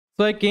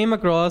So I came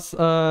across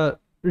a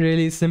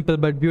really simple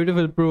but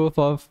beautiful proof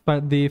of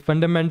the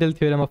fundamental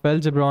theorem of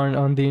algebra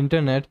on the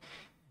internet.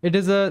 It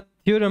is a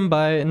theorem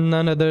by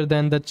none other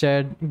than the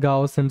Chad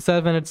Gauss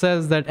himself, and it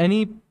says that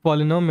any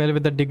polynomial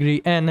with a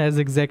degree n has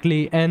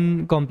exactly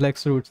n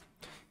complex roots.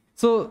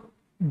 So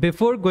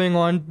before going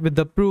on with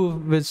the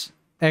proof, which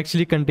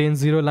actually contains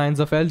 0 lines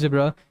of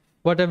algebra,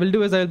 what I will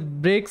do is I'll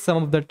break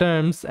some of the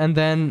terms, and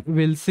then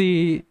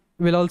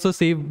we'll also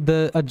see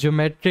a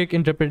geometric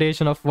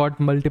interpretation of what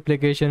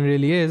multiplication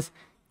really is,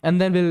 and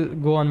then we'll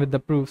go on with the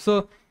proof.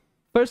 So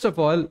first of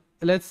all,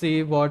 let's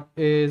see what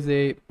is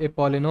a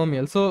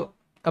polynomial. So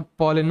a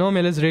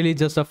polynomial is really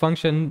just a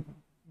function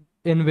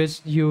in which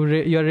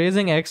you're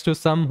raising x to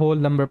some whole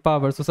number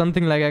power. So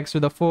something like x to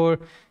the 4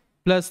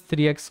 plus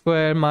 3x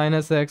squared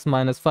minus x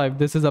minus 5.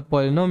 This is a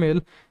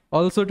polynomial.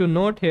 Also to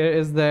note here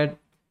is that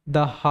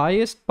the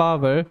highest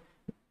power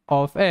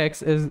of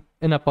x is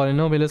in a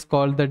polynomial is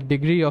called the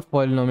degree of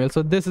polynomial.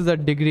 So this is a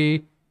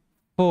degree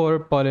 4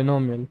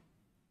 polynomial.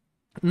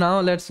 Now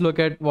let's look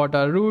at what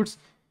are roots.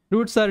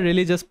 Roots are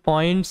really just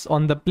points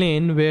on the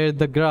plane where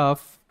the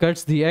graph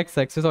cuts the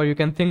x-axis, or you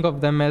can think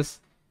of them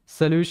as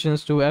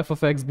solutions to f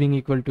of x being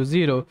equal to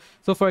 0.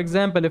 So for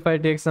example, if I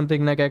take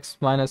something like x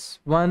minus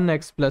 1,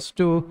 x plus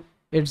 2,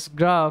 its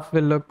graph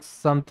will look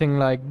something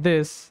like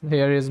this.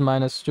 Here is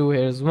minus 2,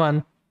 here is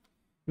 1.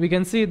 We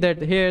can see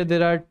that here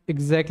there are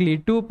exactly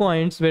 2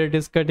 points where it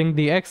is cutting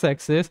the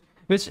x-axis,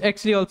 which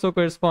actually also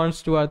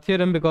corresponds to our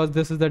theorem because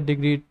this is the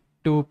degree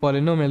 2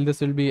 polynomial. This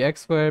will be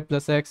x squared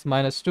plus x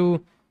minus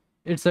 2.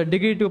 It's a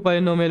degree 2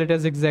 polynomial. It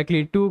has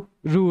exactly 2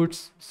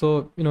 roots,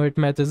 so it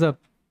matches up.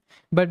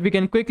 But we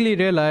can quickly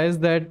realize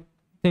that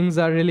things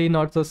are really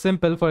not so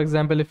simple. For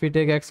example, if we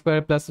take x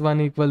squared plus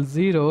 1 equals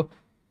 0,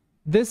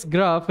 this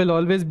graph will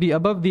always be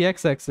above the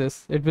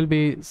x-axis. It will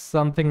be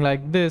something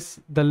like this.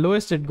 The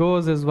lowest it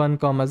goes is 1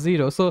 comma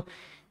 0. So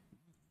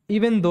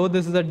even though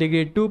this is a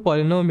degree 2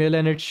 polynomial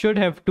and it should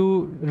have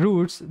 2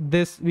 roots,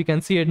 this we can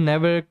see it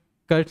never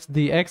cuts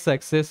the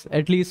x-axis,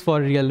 at least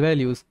for real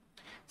values.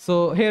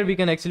 So here we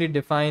can actually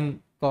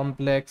define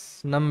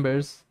complex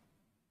numbers.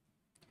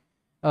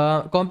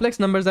 Complex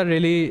numbers are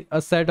really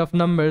a set of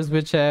numbers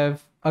which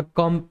have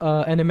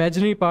an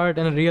imaginary part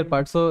and a real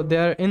part. So they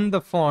are in the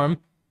form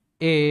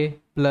a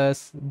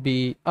plus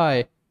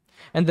bi.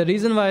 And the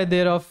reason why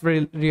they're of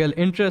real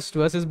interest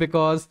to us is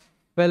because,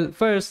 well,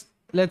 first,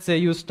 let's say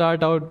you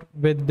start out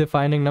with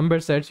defining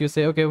number sets. You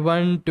say, okay,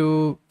 1,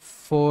 2,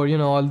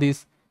 4, all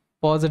these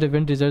positive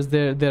integers,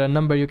 they're a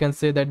number. You can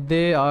say that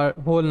they are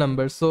whole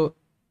numbers. So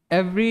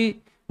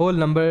every whole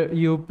number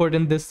you put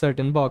in this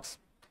certain box.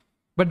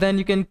 But then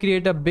you can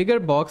create a bigger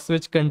box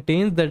which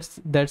contains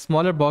that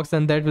smaller box,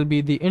 and that will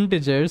be the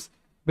integers,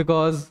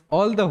 because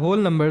all the whole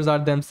numbers are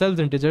themselves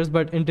integers,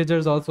 but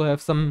integers also have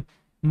some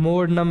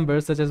more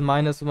numbers such as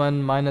minus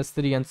 1, minus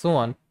 3, and so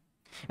on.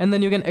 And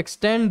then you can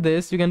extend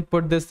this, you can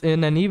put this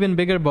in an even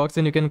bigger box,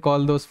 and you can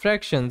call those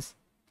fractions,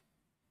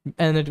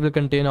 and it will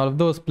contain all of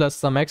those plus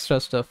some extra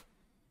stuff.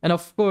 And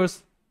of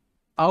course,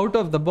 out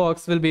of the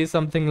box will be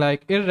something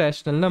like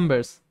irrational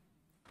numbers,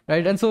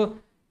 right? And so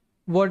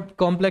what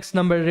complex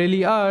numbers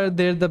really are,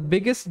 they're the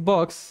biggest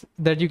box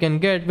that you can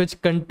get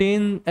which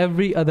contain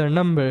every other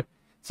number.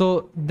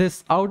 So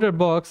this outer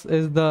box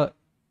is the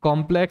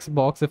complex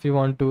box, if you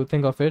want to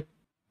think of it,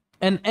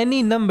 and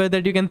any number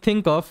that you can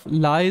think of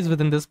lies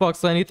within this box.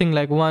 So anything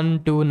like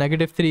 1, 2,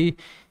 negative 3,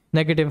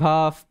 negative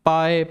half,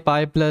 pi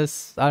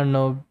plus, I don't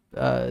know,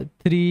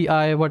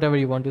 3i, whatever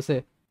you want to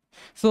say.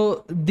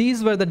 So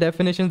these were the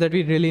definitions that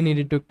we really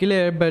needed to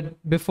clear.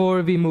 But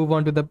before we move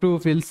on to the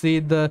proof, we'll see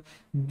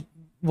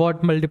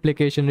what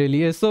multiplication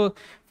really is. So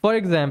for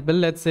example,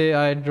 let's say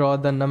I draw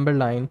the number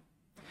line,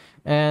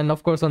 and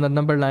of course on the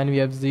number line we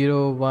have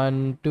 0,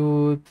 1,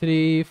 2,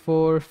 3,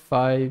 4,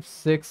 5,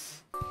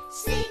 6,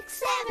 7,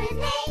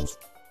 8,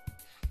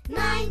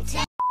 9,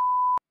 10.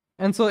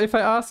 And so if I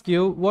ask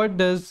you, what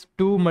does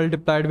 2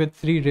 multiplied with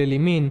 3 really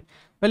mean?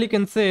 Well, you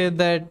can say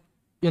that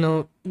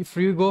if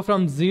you go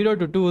from 0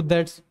 to 2,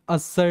 that's a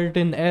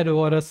certain arrow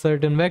or a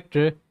certain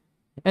vector,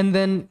 and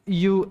then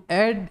you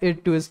add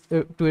it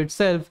to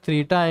itself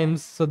 3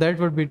 times, so that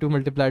would be 2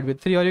 multiplied with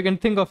 3. Or you can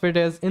think of it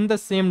as, in the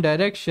same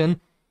direction,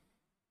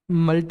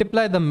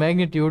 multiply the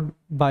magnitude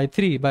by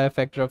 3, by a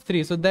factor of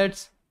 3. So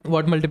that's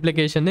what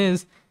multiplication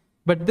is.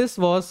 But this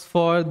was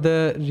for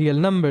the real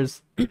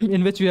numbers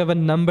in which we have a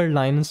number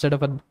line instead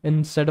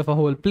of a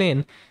whole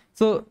plane.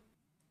 So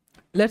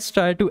let's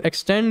try to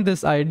extend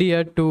this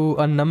idea to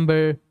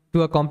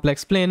a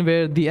complex plane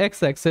where the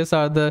x-axis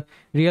are the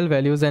real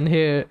values,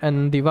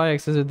 and the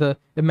y-axis is the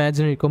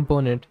imaginary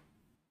component.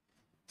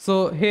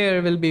 So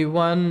here will be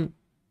 1,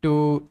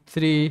 2,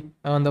 3,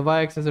 on the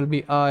y-axis will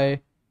be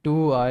I,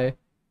 2i,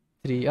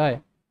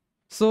 3i.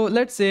 So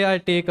let's say I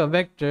take a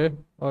vector,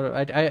 or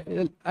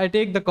I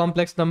take the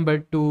complex number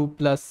 2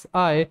 plus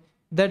I.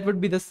 That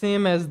would be the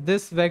same as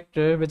this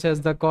vector which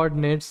has the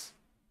coordinates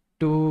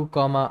 2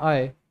 comma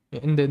I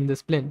in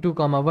this plane, 2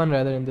 comma 1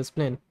 rather, in this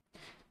plane.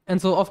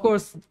 And so of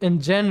course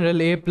in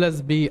general a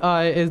plus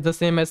bi is the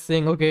same as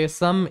saying, okay,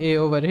 some a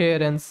over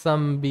here and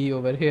some b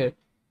over here.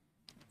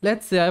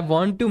 Let's say I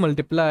want to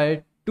multiply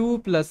 2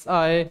 plus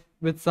I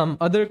with some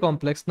other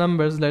complex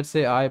numbers, let's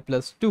say I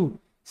plus 2.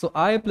 So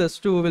I plus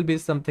 2 will be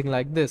something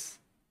like this.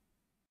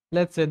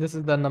 Let's say this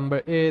is the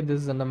number A,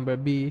 this is the number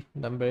B,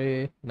 number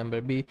A,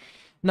 number B.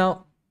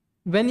 Now,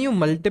 when you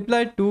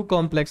multiply two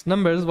complex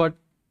numbers, what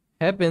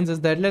happens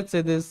is that let's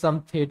say this is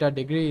some theta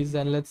degrees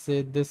and let's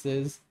say this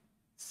is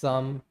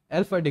some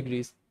alpha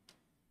degrees.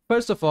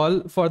 First of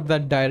all, for the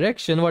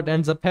direction, what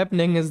ends up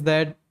happening is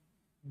that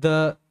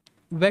the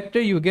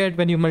vector you get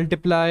when you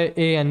multiply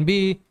A and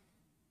B,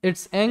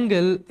 its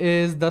angle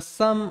is the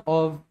sum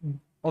of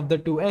the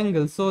two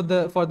angles. So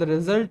for the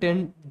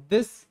resultant,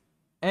 this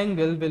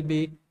angle will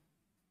be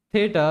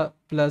theta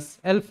plus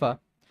alpha.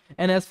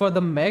 And as for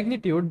the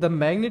magnitude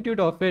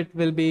of it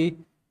will be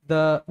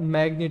the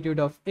magnitude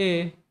of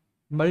A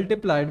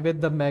multiplied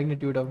with the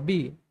magnitude of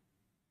B.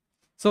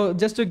 So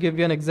just to give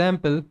you an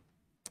example,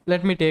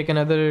 let me take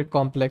another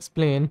complex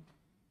plane.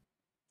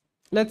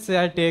 Let's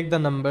say I take the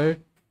number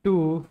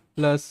 2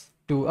 plus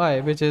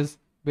 2i, which is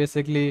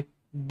basically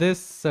this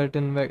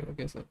certain vector.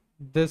 Okay, so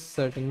this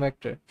certain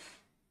vector.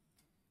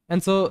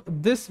 And so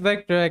this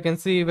vector I can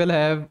see will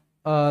have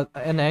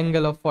an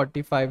angle of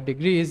 45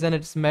 degrees and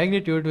its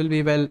magnitude will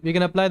be, well, we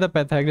can apply the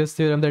Pythagoras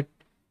theorem that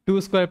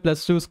 2 square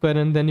plus 2 square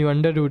and then you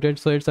under root it,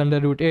 so it's under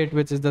root 8,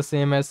 which is the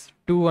same as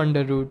 2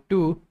 under root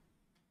 2.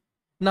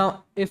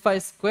 Now if I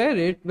square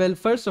it, well,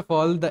 first of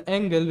all the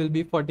angle will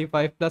be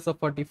 45 plus of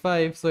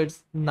 45, so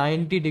it's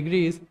 90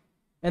 degrees,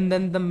 and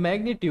then the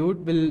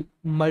magnitude will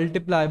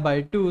multiply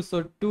by 2,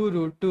 so 2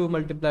 root 2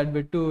 multiplied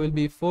by 2 will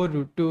be 4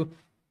 root 2.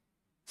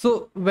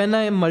 So when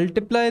I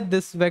multiply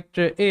this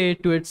vector A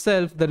to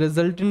itself, the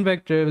resultant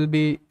vector will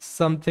be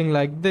something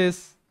like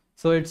this.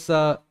 So it's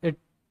a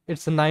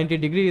 90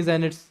 degrees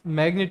and its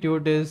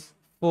magnitude is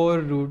 4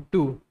 root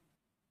 2.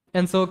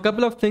 And so a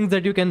couple of things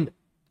that you can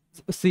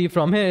see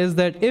from here is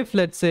that if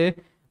let's say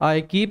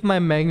I keep my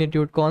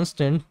magnitude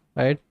constant,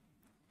 right?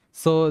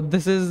 So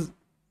this is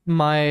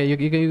my,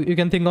 you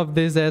can think of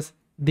this as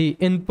the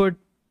input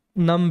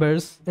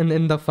numbers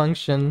in the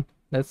function,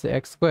 let's say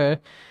x square.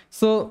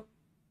 So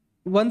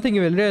one thing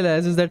you will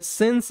realize is that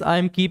since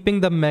I'm keeping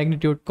the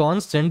magnitude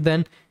constant,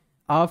 then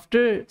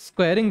after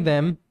squaring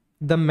them,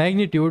 the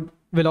magnitude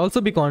will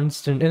also be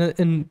constant.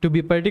 To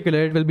be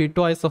particular, it will be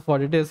twice of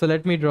what it is. So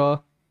let me draw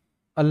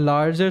a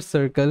larger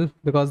circle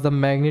because the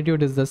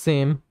magnitude is the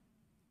same.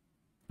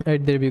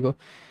 Right, there we go.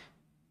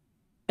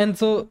 And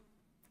so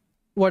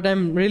what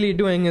I'm really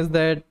doing is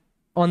that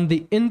on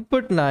the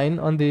input line,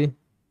 on the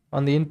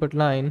input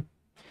line,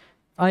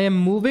 I am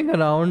moving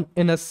around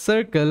in a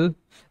circle,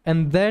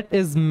 and that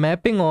is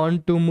mapping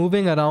on to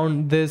moving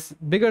around this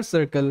bigger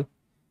circle,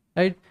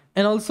 right?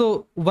 And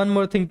also one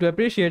more thing to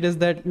appreciate is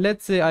that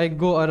let's say I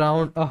go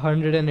around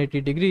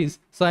 180 degrees.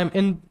 So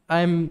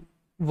I'm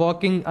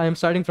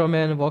starting from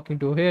here and walking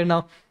to here.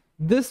 Now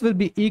this will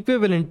be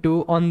equivalent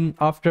to,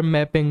 after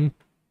mapping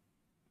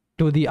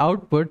to the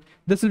output,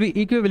 this will be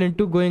equivalent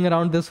to going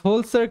around this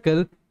whole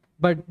circle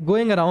but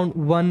going around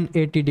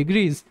 180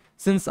 degrees,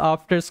 since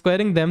after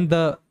squaring them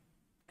the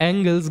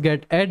angles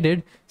get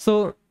added.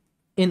 So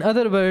in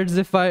other words,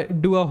 if I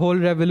do a whole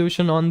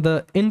revolution on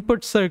the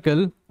input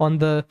circle, on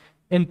the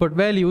input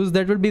values,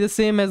 that will be the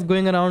same as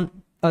going around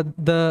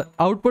the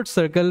output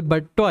circle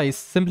but twice,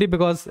 simply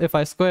because if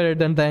I square it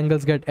then the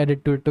angles get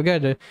added to it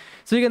together.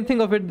 So you can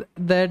think of it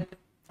that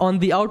on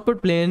the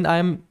output plane I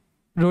am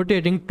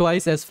rotating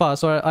twice as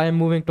fast, or I am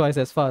moving twice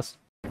as fast.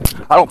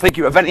 I don't think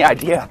you have any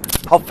idea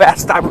how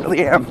fast I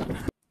really am.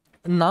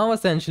 Now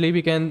essentially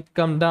we can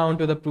come down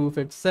to the proof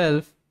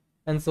itself,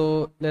 and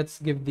so let's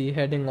give the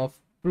heading of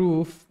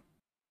proof.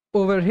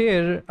 Over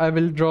here I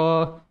will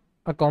draw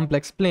a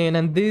complex plane,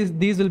 and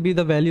these will be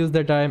the values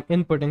that I am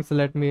inputting. So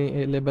let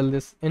me label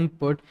this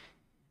input,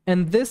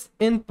 and this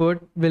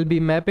input will be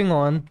mapping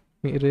on,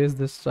 let me erase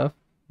this stuff,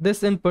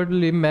 this input will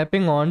be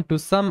mapping on to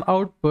some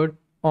output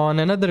on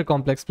another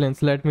complex plane.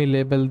 So let me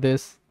label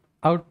this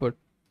output.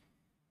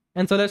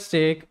 And so let's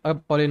take a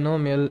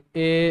polynomial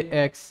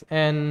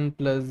axn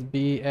plus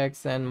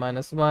bxn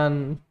minus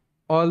 1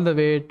 all the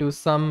way to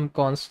some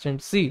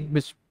constant c,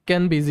 which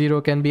can be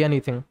 0, can be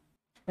anything.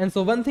 And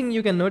so one thing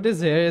you can notice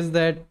here is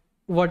that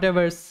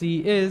whatever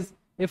c is,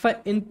 if I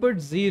input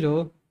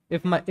 0,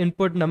 if my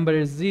input number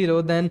is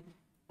 0, then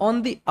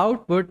on the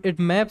output it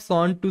maps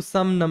on to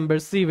some number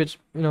c, which,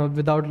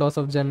 without loss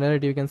of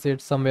generality, you can say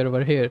it's somewhere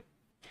over here.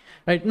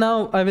 Right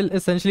now I will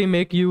essentially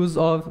make use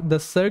of the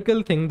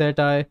circle thing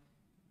that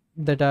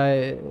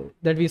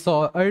we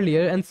saw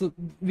earlier, and so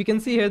we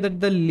can see here that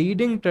the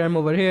leading term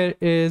over here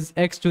is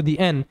x to the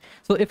n.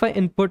 So if I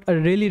input a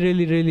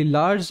really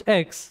large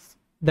x,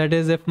 that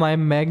is if my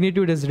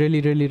magnitude is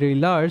really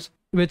large,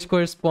 which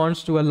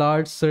corresponds to a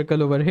large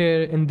circle over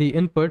here in the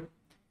input,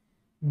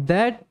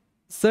 that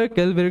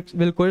circle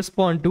will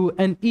correspond to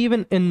an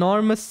even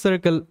enormous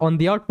circle on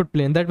the output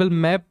plane that will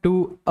map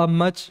to a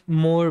much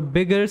more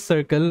bigger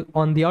circle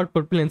on the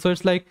output plane. So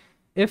it's like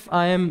if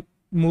I am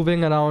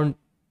moving around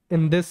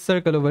in this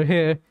circle over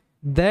here,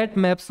 that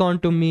maps on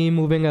to me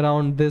moving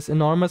around this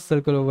enormous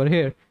circle over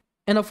here.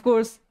 And of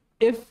course,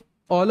 if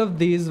all of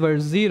these were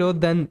 0,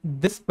 then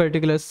this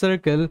particular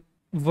circle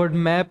would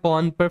map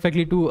on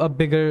perfectly to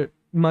a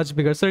much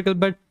bigger circle.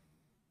 But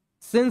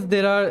since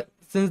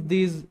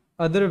these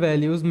other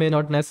values may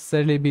not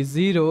necessarily be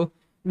 0,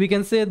 we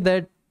can say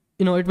that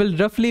it will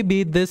roughly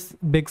be this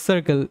big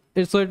circle.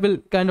 So it will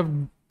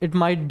it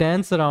might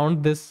dance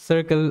around this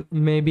circle,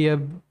 maybe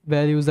a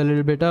values a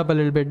little bit up, a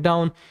little bit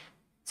down.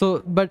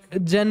 So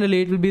but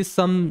generally it will be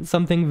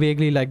something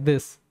vaguely like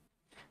this.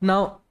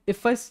 Now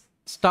if I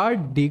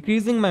start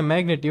decreasing my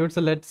magnitude,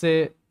 so let's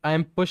say I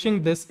am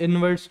pushing this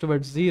inwards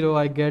towards 0,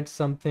 I get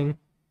something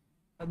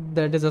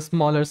that is a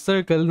smaller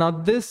circle.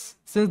 Now since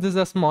this is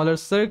a smaller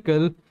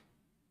circle,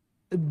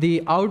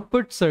 the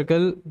output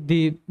circle,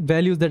 the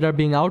values that are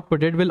being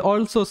outputted, will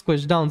also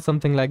squish down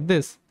something like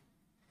this.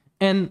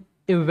 And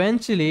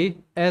eventually,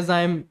 as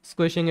I'm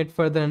squishing it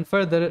further and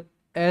further,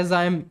 as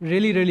I'm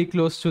really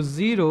close to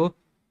 0,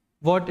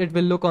 what it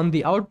will look on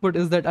the output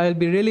is that I'll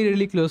be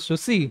really close to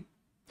C.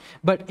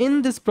 But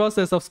in this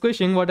process of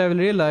squishing, what I will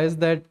realize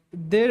that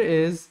there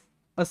is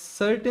a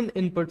certain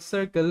input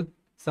circle,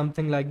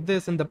 something like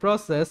this, in the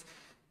process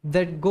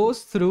that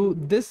goes through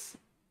this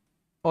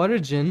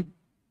origin,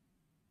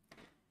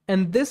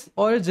 and this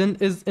origin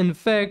is in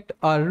fact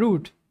our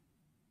root,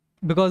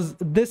 because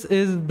this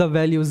is the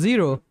value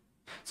 0.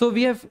 So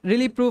we have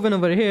really proven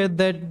over here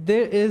that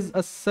there is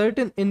a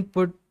certain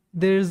input,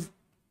 there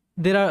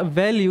are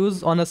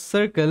values on a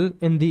circle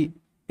in the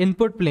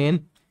input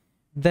plane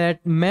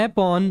that map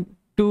on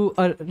to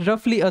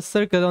roughly a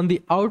circle on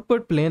the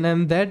output plane,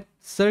 and that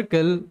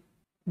circle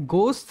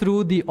goes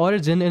through the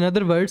origin. In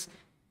other words,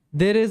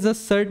 there is a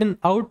certain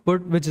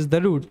output which is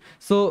the root.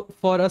 So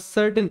for a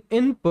certain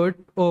input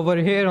over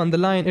here on the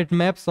line, it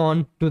maps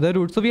on to the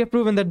root. So we have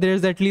proven that there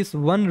is at least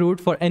one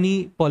root for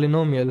any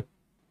polynomial.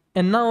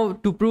 And now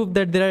to prove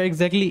that there are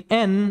exactly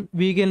n,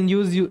 we can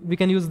use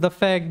the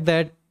fact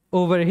that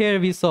over here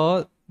we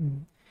saw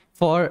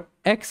for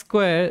x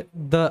square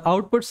the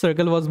output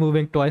circle was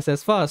moving twice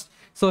as fast.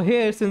 So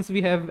here, since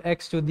we have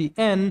x to the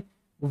n,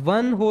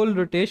 one whole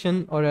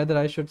rotation, or rather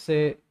I should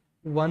say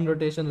one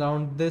rotation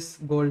around this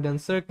golden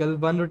circle,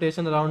 one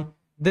rotation around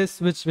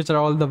this, which are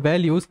all the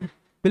values,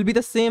 will be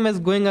the same as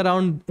going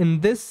around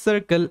in this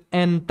circle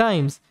n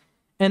times.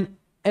 And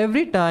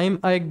every time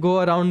I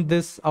go around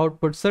this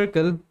output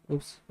circle,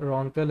 oops,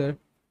 wrong color,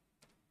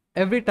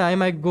 every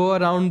time I go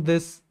around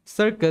this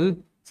circle,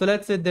 so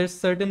let's say there's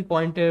certain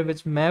point here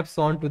which maps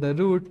on to the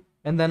root,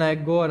 and then I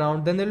go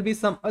around, then there will be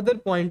some other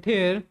point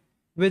here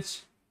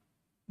which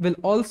will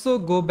also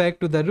go back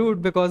to the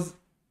root, because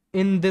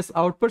in this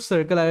output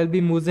circle I will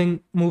be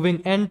moving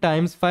n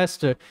times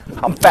faster.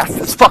 I'm fast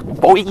as fuck,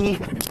 boy.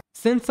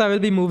 Since I will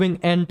be moving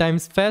n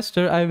times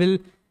faster, I will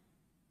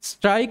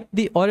strike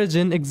the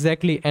origin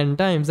exactly n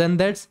times, and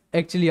that's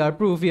actually our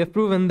proof. We have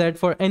proven that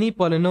for any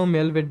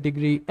polynomial with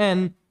degree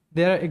n,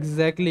 there are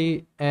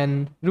exactly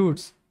n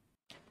roots.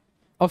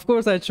 Of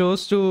course, I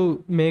chose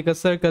to make a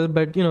circle,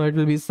 but it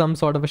will be some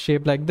sort of a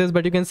shape like this.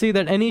 But you can see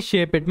that any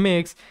shape it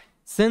makes,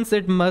 since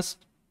it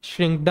must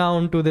shrink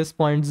down to this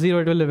point 0,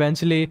 it will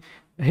eventually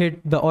hit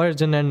the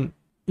origin, and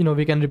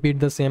we can repeat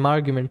the same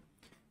argument.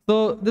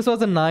 So this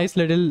was a nice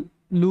little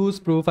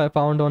loose proof I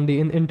found on the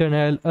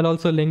internet. I'll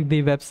also link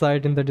the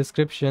website in the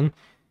description.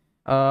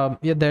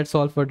 Yeah, that's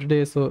all for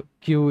today. So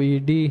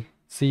QED,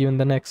 see you in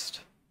the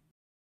next.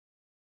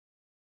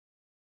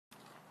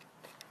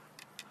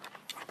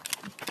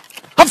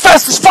 I'm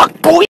fast as fuck, boy.